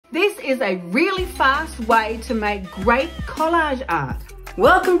is a really fast way to make great collage art.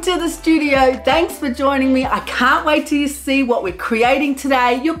 Welcome to the studio. Thanks for joining me. I can't wait till you see what we're creating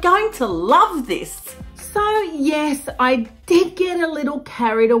today. You're going to love this. So yes, I did get a little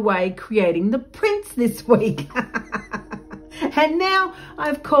carried away creating the prints this week. And now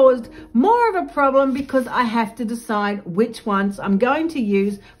I've caused more of a problem because I have to decide which ones I'm going to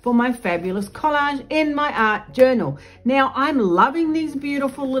use for my fabulous collage in my art journal. Now I'm loving these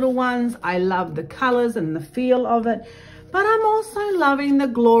beautiful little ones. I love the colors and the feel of it, but I'm also loving the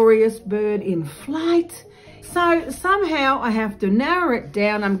glorious bird in flight. So somehow I have to narrow it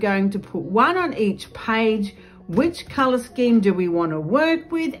down. I'm going to put one on each page. Which color scheme do we want to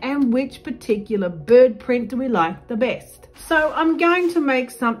work with, and which particular bird print do we like the best? So I'm going to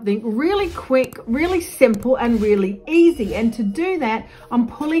make something really quick, really simple, and really easy. And to do that, I'm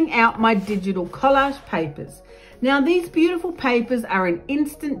pulling out my digital collage papers. Now these beautiful papers are an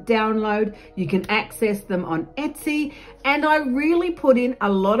instant download. You can access them on Etsy, and I really put in a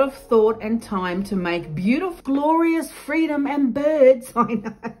lot of thought and time to make beautiful, glorious freedom and birds.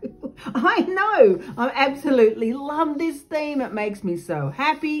 I know, I absolutely love this theme. It makes me so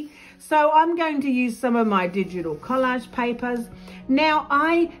happy. So I'm going to use some of my digital collage papers. Now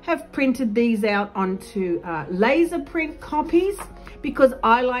I have printed these out onto laser print copies because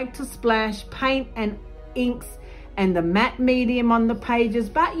I like to splash paint and inks and the matte medium on the pages,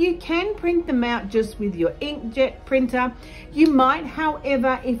 but you can print them out just with your inkjet printer. You might,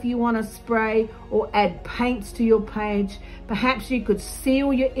 however, if you want to spray or add paints to your page, perhaps you could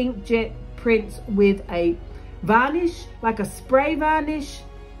seal your inkjet prints with a varnish, like a spray varnish.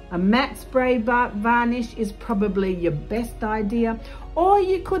 A matte spray varnish is probably your best idea. Or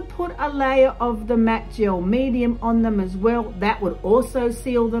you could put a layer of the matte gel medium on them as well. That would also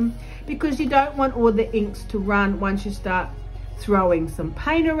seal them, because you don't want all the inks to run once you start throwing some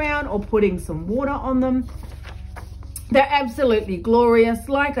paint around or putting some water on them. They're absolutely glorious.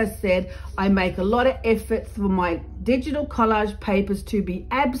 Like I said, I make a lot of effort for my digital collage papers to be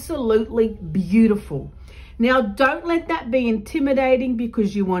absolutely beautiful. Now, don't let that be intimidating,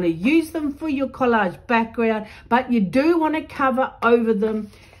 because you want to use them for your collage background, but you do want to cover over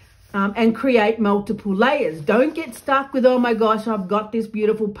them and create multiple layers. Don't get stuck with, oh my gosh, I've got this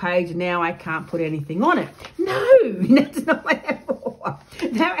beautiful page, now I can't put anything on it. No, that's not what they're for.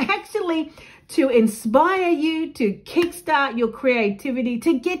 They're actually to inspire you, to kickstart your creativity,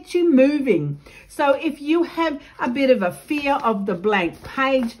 to get you moving. So if you have a bit of a fear of the blank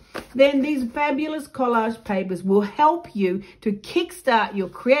page, then these fabulous collage papers will help you to kickstart your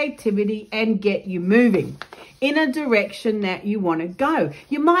creativity and get you moving in a direction that you want to go.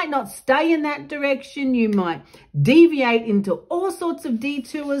 You might not stay in that direction. You might deviate into all sorts of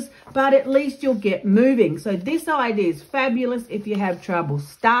detours, but at least you'll get moving. So this idea is fabulous if you have trouble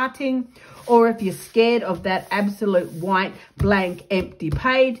starting, or if you're scared of that absolute white, blank, empty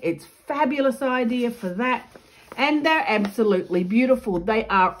page. It's a fabulous idea for that. And they're absolutely beautiful. They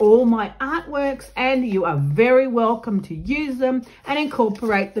are all my artworks, and you are very welcome to use them and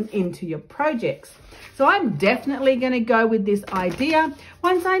incorporate them into your projects. So I'm definitely going to go with this idea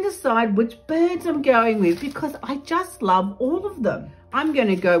once I decide which birds I'm going with, because I just love all of them. I'm going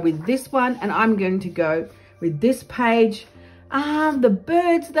to go with this one, and I'm going to go with this page. The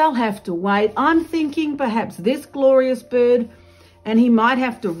birds, they'll have to wait. I'm thinking perhaps this glorious bird, and he might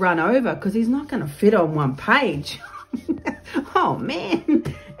have to run over because he's not going to fit on one page. Oh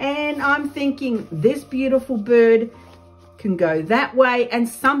man. And I'm thinking this beautiful bird can go that way, and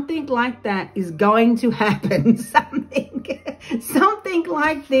something like that is going to happen. Something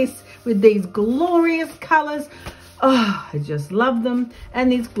like this with these glorious colors. Oh, I just love them.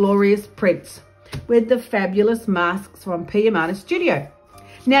 And these glorious prints with the fabulous masks from PM Artist Studio.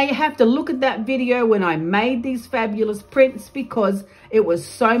 Now you have to look at that video when I made these fabulous prints, because it was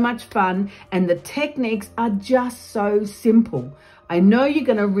so much fun and the techniques are just so simple. I know you're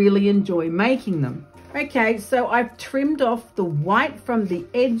going to really enjoy making them. Okay, so I've trimmed off the white from the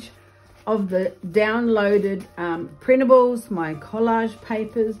edge of the downloaded printables, my collage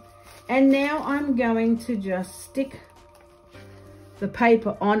papers, and now I'm going to just stick the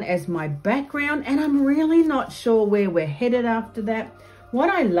paper on as my background, and I'm really not sure where we're headed after that. What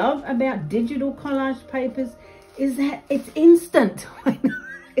I love about digital collage papers is that it's instant.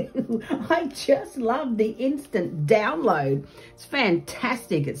 I just love the instant download. It's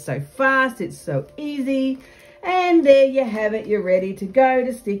fantastic. It's so fast. It's so easy. And there you have it. You're ready to go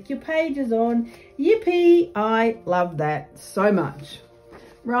to stick your pages on. Yippee! I love that so much.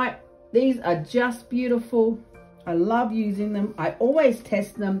 Right. These are just beautiful. I love using them. I always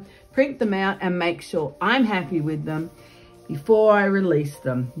test them, print them out, and make sure I'm happy with them. before I release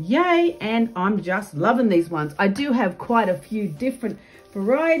them. Yay, and I'm just loving these ones. I do have quite a few different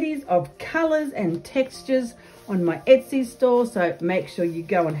varieties of colors and textures on my Etsy store, so make sure you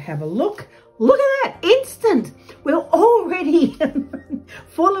go and have a look. Look at that, instant. We're already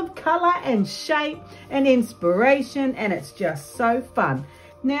full of color and shape and inspiration, and it's just so fun.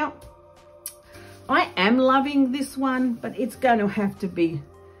 Now, I am loving this one, but it's going to have to be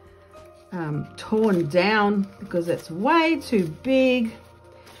torn down because it's way too big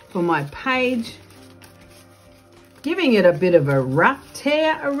for my page. Giving it a bit of a rough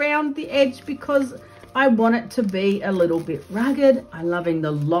tear around the edge because I want it to be a little bit rugged. I'm loving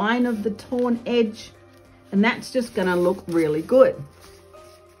the line of the torn edge, and that's just going to look really good.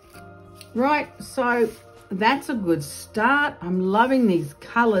 Right, so that's a good start. I'm loving these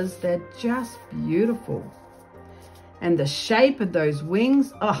colors. They're just beautiful. And the shape of those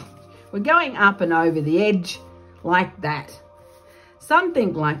wings, oh, we're going up and over the edge like that.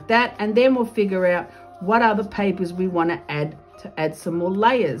 Something like that, and then we'll figure out what other papers we want to add some more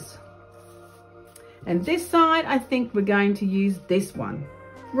layers. And this side, I think we're going to use this one.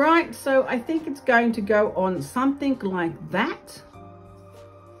 Right, so I think it's going to go on something like that.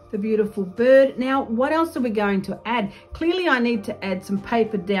 The beautiful bird. Now, what else are we going to add? Clearly, I need to add some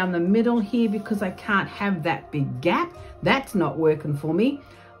paper down the middle here because I can't have that big gap. That's not working for me.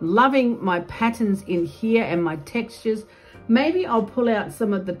 Loving my patterns in here and my textures. Maybe I'll pull out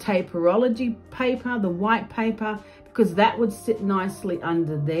some of the Taperology paper, the white paper, because that would sit nicely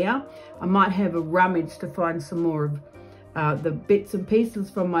under there. I might have a rummage to find some more of the bits and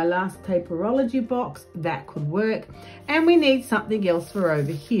pieces from my last Taperology box. That could work. And we need something else for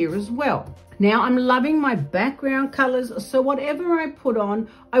over here as well. Now I'm loving my background colors, so whatever I put on,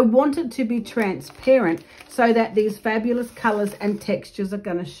 I want it to be transparent so that these fabulous colors and textures are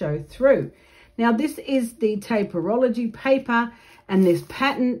going to show through. Now this is the Taperology paper, and this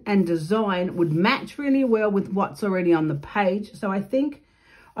pattern and design would match really well with what's already on the page. So I think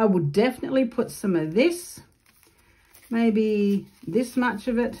I would definitely put some of this, maybe this much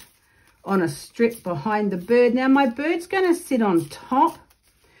of it, on a strip behind the bird. Now my bird's going to sit on top,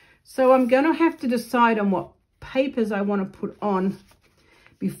 so I'm going to have to decide on what papers I want to put on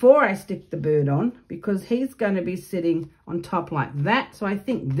before I stick the bird on, because he's going to be sitting on top like that. So I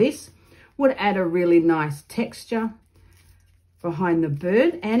think this would add a really nice texture behind the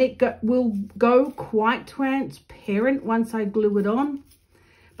bird, and it will go quite transparent once I glue it on,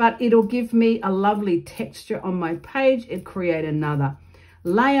 but it'll give me a lovely texture on my page. It'll create another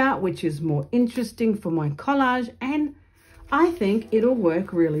layer which is more interesting for my collage, and I think it'll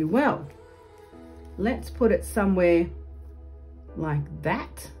work really well. Let's put it somewhere like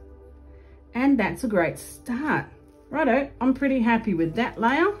that, and that's a great start. Righto, I'm pretty happy with that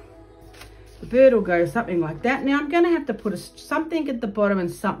layer. The bird will go something like that. Now I'm going to have to put something at the bottom and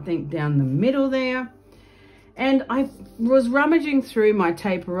something down the middle there. And I was rummaging through my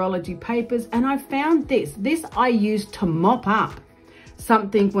Taperology papers, and I found this. This I used to mop up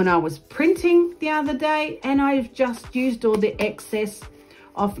something when I was printing the other day, and I've just used all the excess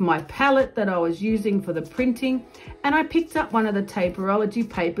off my palette that I was using for the printing, and I picked up one of the Taperology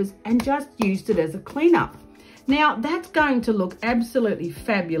papers and just used it as a cleanup. Now that's going to look absolutely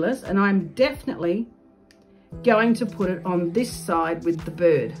fabulous, and I'm definitely going to put it on this side with the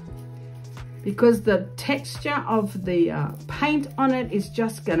bird, because the texture of the paint on it is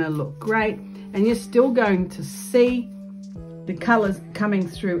just going to look great, and you're still going to see the colors coming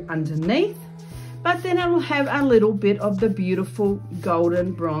through underneath, but then it will have a little bit of the beautiful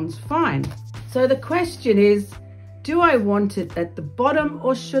golden bronze fine. So the question is, do I want it at the bottom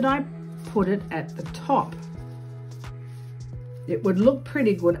or should I put it at the top? It would look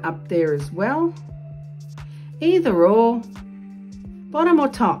pretty good up there as well. Either or, bottom or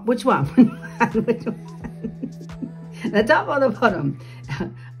top, which one? The top or the bottom?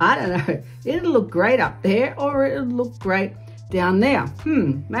 I don't know. It'll look great up there, or it'll look great down there.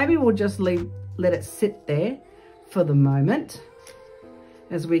 Maybe we'll just let it sit there for the moment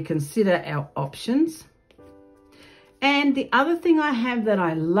as we consider our options. And the other thing I have that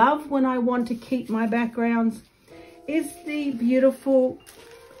I love when I want to keep my backgrounds is the beautiful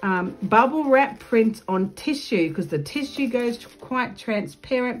bubble wrap print on tissue, because the tissue goes quite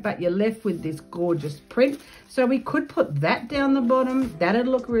transparent, but you're left with this gorgeous print. So we could put that down the bottom. That'd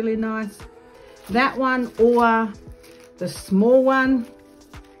look really nice. That one or the small one.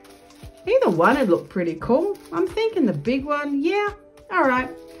 Either one would look pretty cool. I'm thinking the big one. Yeah, all right.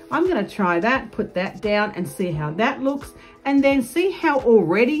 I'm going to try that, put that down and see how that looks. And then see how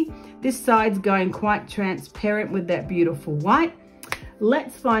already this side's going quite transparent with that beautiful white.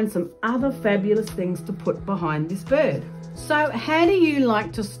 Let's find some other fabulous things to put behind this bird. So how do you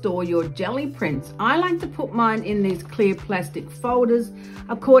like to store your jelly prints? I like to put mine in these clear plastic folders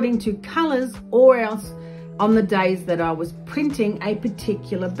according to colors, or else on the days that I was printing a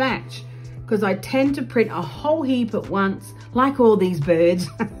particular batch, because I tend to print a whole heap at once, like all these birds.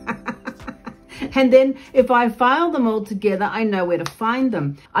 And then if I file them all together, I know where to find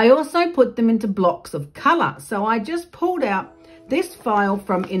them. I also put them into blocks of color. So I just pulled out this file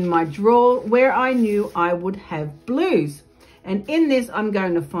from in my drawer where I knew I would have blues. And in this, I'm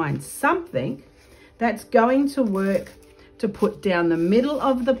going to find something that's going to work to put down the middle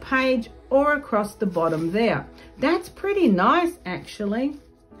of the page or across the bottom there. That's pretty nice, actually.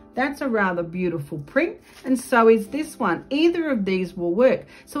 That's a rather beautiful print, and so is this one. Either of these will work.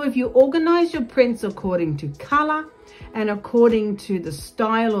 So if you organize your prints according to color and according to the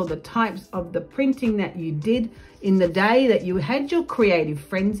style or the types of the printing that you did in the day that you had your creative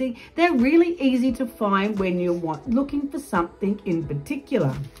frenzy, they're really easy to find when you're looking for something in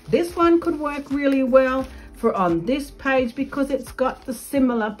particular. This one could work really well for on this page because it's got the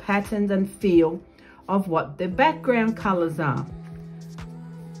similar patterns and feel of what the background colors are.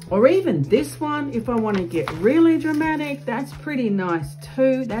 Or even this one, if I want to get really dramatic, that's pretty nice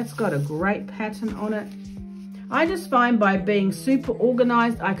too. That's got a great pattern on it. I just find by being super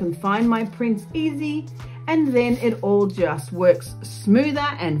organized, I can find my prints easy, and then it all just works smoother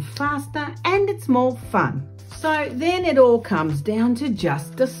and faster, and it's more fun. So then it all comes down to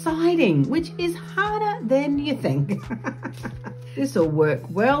just deciding, which is harder than you think. This will work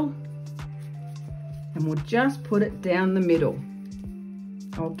well, and we'll just put it down the middle.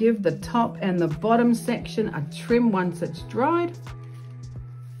 I'll give the top and the bottom section a trim once it's dried,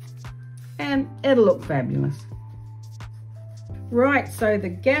 and it'll look fabulous. Right, so the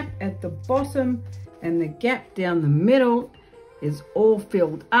gap at the bottom and the gap down the middle is all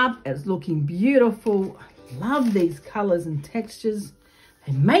filled up. It's looking beautiful. I love these colors and textures.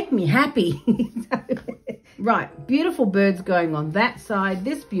 They make me happy. Right, beautiful birds going on that side.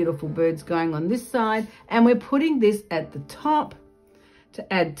 This beautiful bird's going on this side. And we're putting this at the top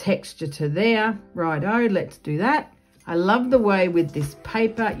to add texture to there. Righto, let's do that. I love the way with this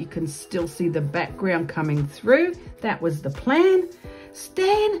paper you can still see the background coming through. That was the plan,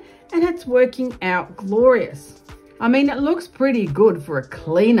 Stan, and it's working out glorious. I mean, it looks pretty good for a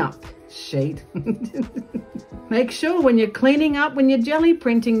cleanup sheet. Make sure when you're cleaning up, when you're jelly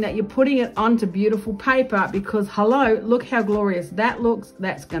printing, that you're putting it onto beautiful paper, because hello, look how glorious that looks.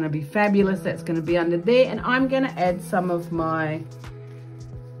 That's going to be fabulous. That's going to be under there, and I'm going to add some of my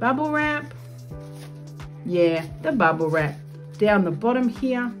bubble wrap. Yeah, the bubble wrap down the bottom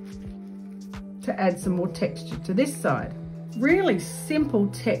here to add some more texture to this side. Really simple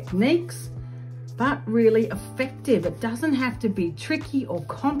techniques, but really effective. It doesn't have to be tricky or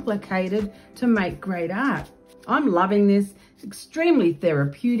complicated to make great art. I'm loving this. It's extremely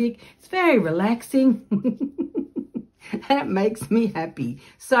therapeutic. It's very relaxing. And it makes me happy.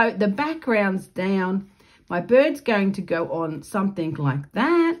 So the background's down. My bird's going to go on something like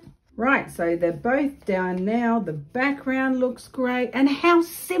that. Right, so they're both down now. The background looks great. And how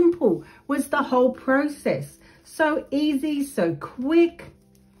simple was the whole process? So easy, so quick.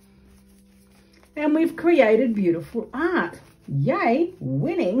 And we've created beautiful art. Yay,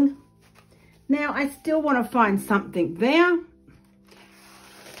 winning. Now I still want to find something there.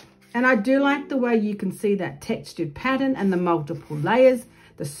 And I do like the way you can see that textured pattern and the multiple layers.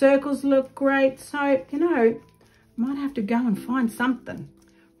 The circles look great. So, you know, might have to go and find something.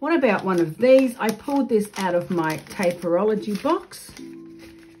 What about one of these? I pulled this out of my Taperology box.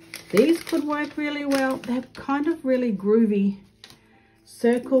 These could work really well. They're kind of really groovy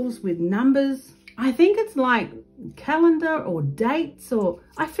circles with numbers. I think it's like calendar or dates, or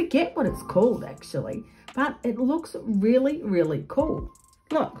I forget what it's called actually, but it looks really, really cool.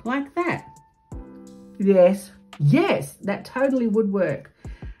 Look, like that. Yes, yes, that totally would work.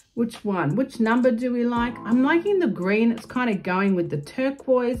 Which one? Which number do we like? I'm liking the green. It's kind of going with the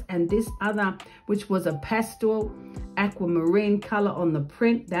turquoise, and this other, which was a pastel aquamarine color on the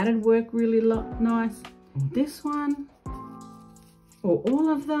print. That'd work really nice. This one, or all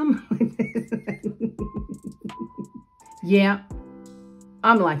of them. Yeah,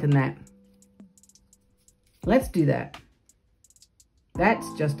 I'm liking that. Let's do that. That's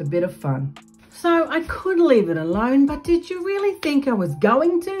just a bit of fun. So I could leave it alone, but did you really think I was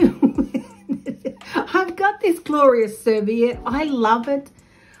going to? I've got this glorious serviette. I love it.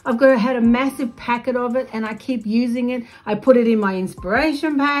 had a massive packet of it, and I keep using it. I put it in my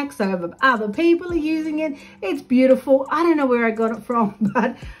inspiration pack so other people are using it. It's beautiful. I don't know where I got it from,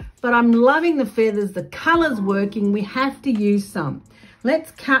 but I'm loving the feathers. The color's working. We have to use some.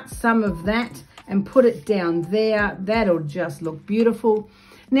 Let's cut some of that and put it down there. That'll just look beautiful.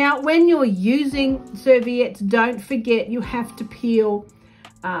 Now, when you're using serviettes, don't forget you have to peel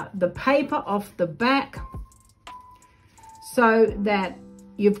the paper off the back so that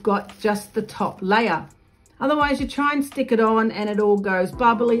you've got just the top layer. Otherwise, you try and stick it on and it all goes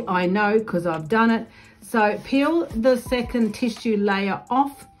bubbly. I know because I've done it. So peel the second tissue layer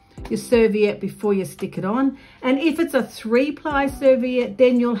off your serviette before you stick it on. And if it's a 3-ply serviette,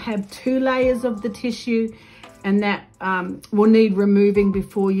 then you'll have 2 layers of the tissue, and that will need removing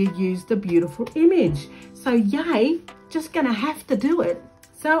before you use the beautiful image. So yay, just gonna have to do it.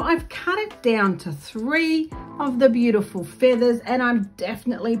 So I've cut it down to 3 of the beautiful feathers, and I'm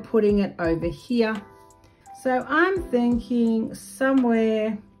definitely putting it over here. So I'm thinking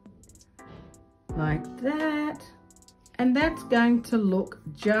somewhere like that, and that's going to look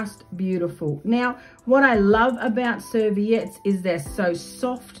just beautiful. Now, what I love about serviettes is they're so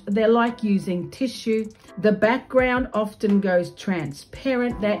soft. They're like using tissue. The background often goes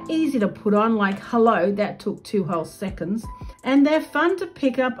transparent. They're easy to put on, like hello, that took 2 whole seconds. And they're fun to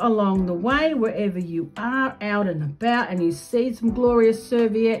pick up along the way wherever you are out and about and you see some glorious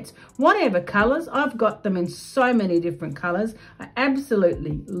serviettes, whatever colors. I've got them in so many different colors. I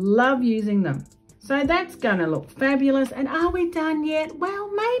absolutely love using them. So that's gonna look fabulous. And are we done yet? Well,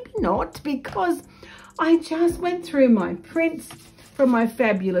 maybe not, because I just went through my prints from my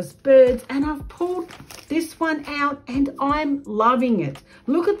fabulous birds and I've pulled this one out and I'm loving it.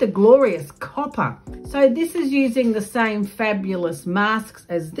 Look at the glorious copper. So this is using the same fabulous masks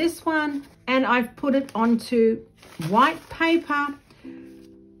as this one, and I've put it onto white paper,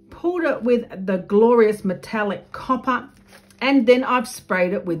 pulled it with the glorious metallic copper, and then I've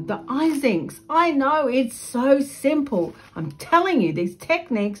sprayed it with the ice inks. I know, it's so simple. I'm telling you, these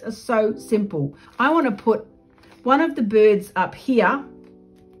techniques are so simple. I want to put one of the birds up here.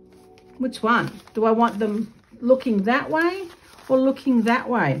 Which one? Do I want them looking that way or looking that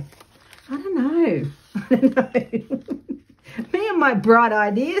way? I don't know. I don't know. Me and my bright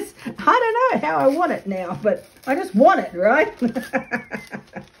ideas. I don't know how I want it now, but I just want it, right?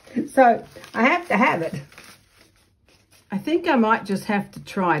 So I have to have it. I think I might just have to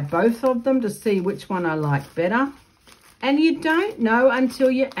try both of them to see which one I like better. And you don't know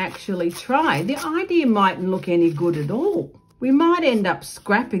until you actually try. The idea mightn't look any good at all. We might end up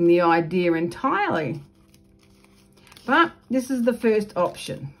scrapping the idea entirely. But this is the first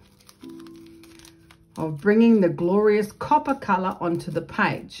option of bringing the glorious copper colour onto the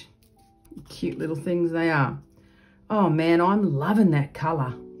page. Cute little things they are. Oh man, I'm loving that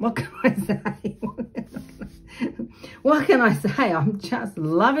colour. What can I say? What can I say? I'm just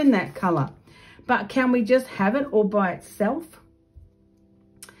loving that colour. But can we just have it all by itself?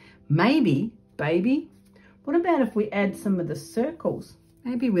 Maybe, baby. What about if we add some of the circles?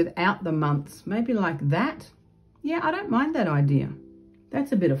 Maybe without the months. Maybe like that. Yeah, I don't mind that idea.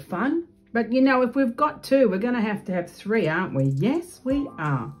 That's a bit of fun. But you know, if we've got 2, we're going to have 3, aren't we? Yes, we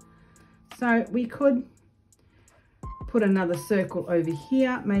are. So we could put another circle over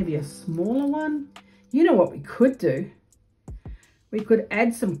here, maybe a smaller one. You know what we could do? We could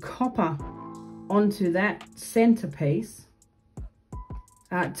add some copper onto that centerpiece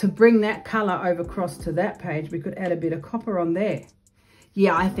to bring that color over across to that page. We could add a bit of copper on there.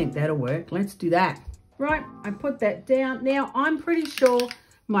 Yeah, I think that'll work. Let's do that. Right, I put that down. Now, I'm pretty sure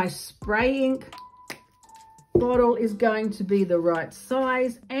my spray ink bottle is going to be the right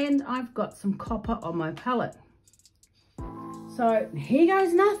size, and I've got some copper on my palette. So here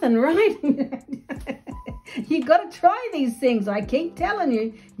goes nothing, right? You got to try these things. I keep telling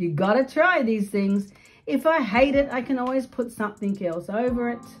you, you got to try these things. If I hate it, I can always put something else over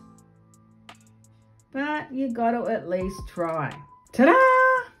it. But you got to at least try. Ta-da!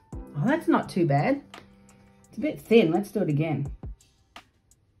 Oh, that's not too bad. It's a bit thin. Let's do it again.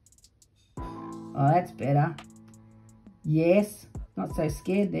 Oh, that's better. Yes, not so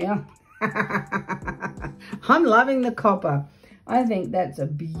scared now. I'm loving the copper. I think that's a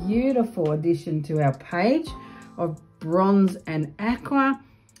beautiful addition to our page of bronze and aqua.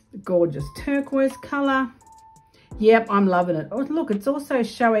 Gorgeous turquoise color. Yep, I'm loving it. Oh, look, it's also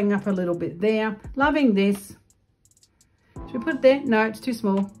showing up a little bit there. Loving this. Should we put it there? No, it's too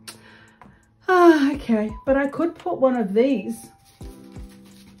small. Ah, okay. But I could put one of these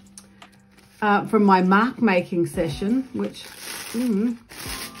from my mark making session, which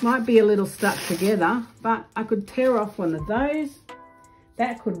might be a little stuck together, but I could tear off one of those.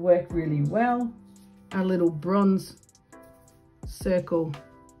 That could work really well. A little bronze circle.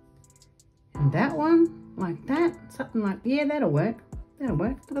 And that one, like that, something like, yeah, that'll work. That'll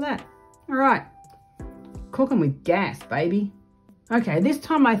work. Look at that. All right. Cooking with gas, baby. Okay, this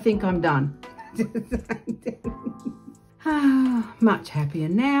time I think I'm done. Much happier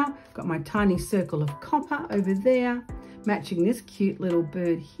now. Got my tiny circle of copper over there, matching this cute little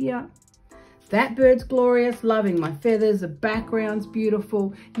bird here. That bird's glorious, loving my feathers. The background's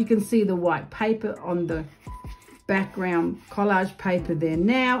beautiful. You can see the white paper on the background collage paper there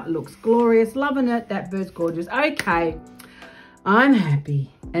now. It looks glorious, loving it. That bird's gorgeous. Okay, I'm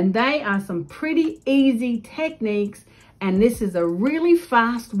happy. And they are some pretty easy techniques, and this is a really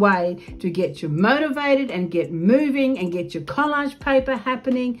fast way to get you motivated and get moving and get your collage paper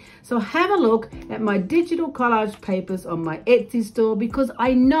happening. So have a look at my digital collage papers on my Etsy store, because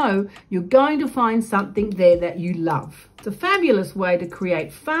I know you're going to find something there that you love. It's a fabulous way to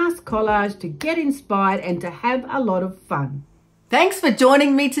create fast collage, to get inspired and to have a lot of fun. Thanks for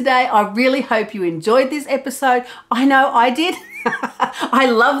joining me today. I really hope you enjoyed this episode. I know I did. I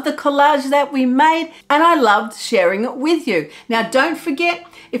love the collage that we made, and I loved sharing it with you. Now, don't forget,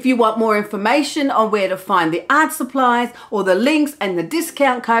 if you want more information on where to find the art supplies or the links and the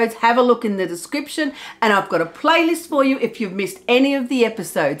discount codes, have a look in the description, and I've got a playlist for you if you've missed any of the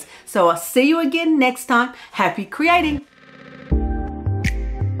episodes. So I'll see you again next time. Happy creating.